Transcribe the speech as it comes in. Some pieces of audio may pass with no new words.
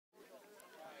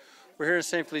We're here in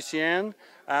St-Felicien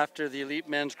after the elite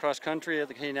men's cross country at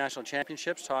the Canadian National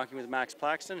Championships, talking with Max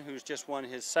Plaxton, who's just won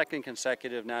his second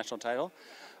consecutive national title.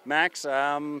 Max,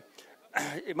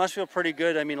 it must feel pretty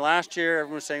good. I mean, last year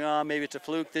everyone was saying, oh, maybe it's a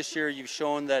fluke. This year you've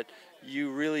shown that you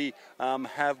really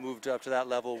have moved up to that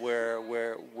level where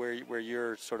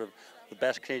you're sort of the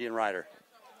best Canadian rider.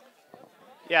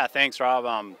 Yeah, thanks,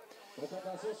 Rob.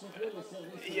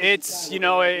 It's, you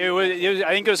know, it was,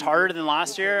 I think it was harder than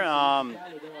last year,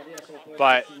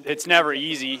 but it's never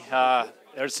easy.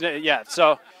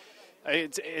 So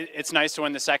it's nice to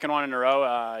win the second one in a row.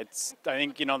 I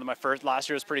think, you know, my first last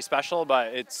year was pretty special,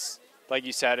 but it's like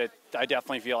you said, I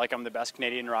definitely feel like I'm the best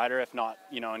Canadian rider, if not,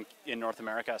 you know, in North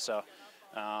America. So,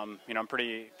 you know, I'm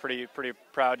pretty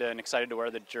proud and excited to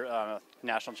wear the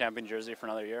national champion jersey for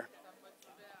another year.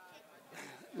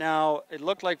 Now, it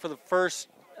looked like for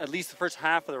at least the first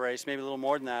half of the race, maybe a little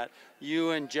more than that,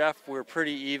 you and Jeff were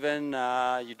pretty even.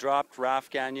 You dropped Raf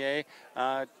Gagné.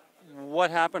 What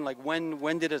happened? Like,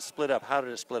 when did it split up? How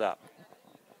did it split up?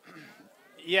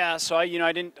 Yeah, so I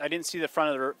didn't see the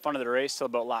front of the race till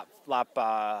about lap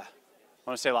I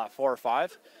want to say lap 4 or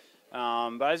 5. But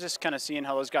I was just kind of seeing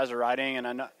how those guys are riding,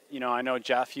 and I know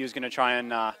Jeff, he was going to try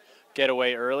and get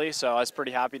away early, so I was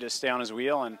pretty happy to stay on his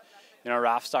wheel. And you know,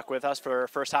 Raf stuck with us for the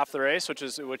first half of the race, which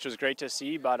was great to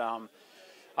see. But I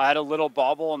had a little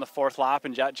bobble in the 4th lap,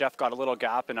 and Jeff got a little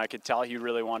gap, and I could tell he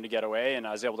really wanted to get away, and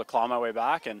I was able to claw my way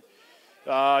back, and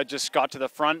just got to the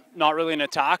front. Not really an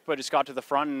attack, but just got to the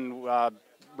front, and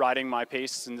riding my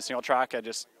pace in the single track, I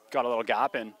just got a little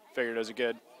gap and figured it was a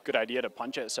good idea to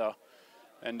punch it. So,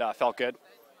 and felt good.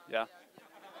 Yeah.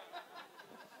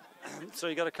 So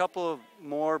you got a couple of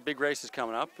more big races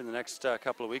coming up in the next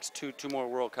couple of weeks, two more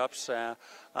World Cups.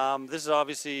 This is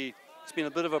obviously, it's been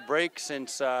a bit of a break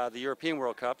since the European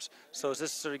World Cups. So is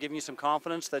this sort of giving you some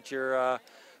confidence that you're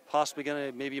possibly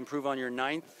going to maybe improve on your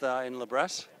 9th in La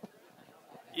Bresse?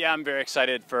 Yeah, I'm very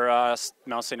excited for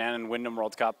Mount St. Anne and Wyndham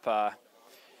World Cup.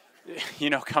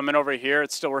 You know, coming over here,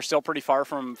 we're still pretty far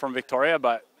from Victoria,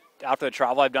 but after the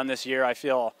travel I've done this year, I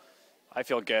feel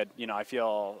good. You know, I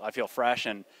feel fresh,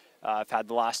 and I've had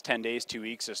the last 10 days, 2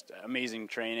 weeks, just amazing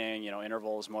training, you know,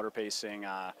 intervals, motor pacing,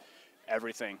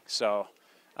 everything. So,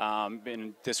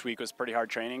 and this week was pretty hard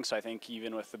training. So I think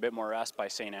even with a bit more rest by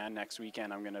St. Anne next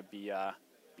weekend, I'm going to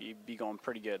be going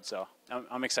pretty good. So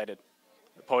I'm excited.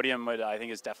 The podium, I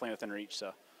think, is definitely within reach. So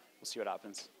we'll see what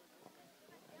happens.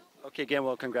 Okay, again,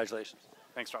 well, congratulations.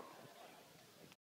 Thanks, Rob.